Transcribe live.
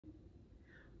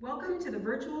Welcome to the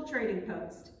Virtual Trading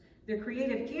Post. The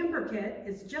Creative Camper Kit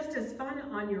is just as fun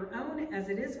on your own as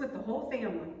it is with the whole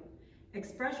family.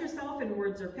 Express yourself in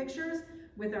words or pictures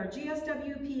with our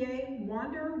GSWPA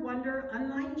Wander Wonder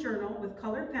Unlined Journal with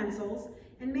colored pencils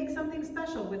and make something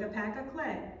special with a pack of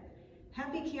clay.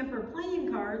 Happy Camper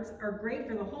Playing cards are great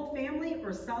for the whole family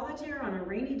or solitaire on a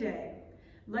rainy day.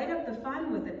 Light up the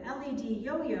fun with an LED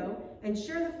yo-yo and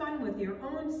share the fun with your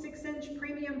own 6-inch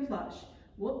premium plush.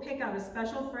 We'll pick out a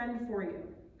special friend for you.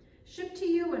 Shipped to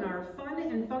you in our fun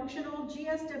and functional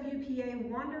GSWPA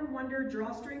Wander Wonder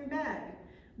drawstring bag.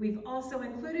 We've also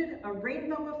included a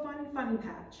Rainbow of Fun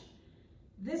patch.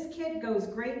 This kit goes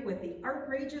great with the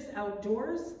Art-Rageous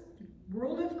outdoors,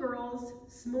 World of Girls,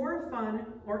 S'more Fun,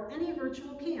 or any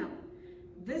virtual camp.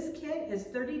 This kit is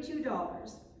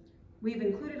 $32. We've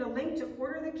included a link to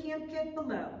order the camp kit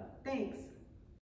below. Thanks.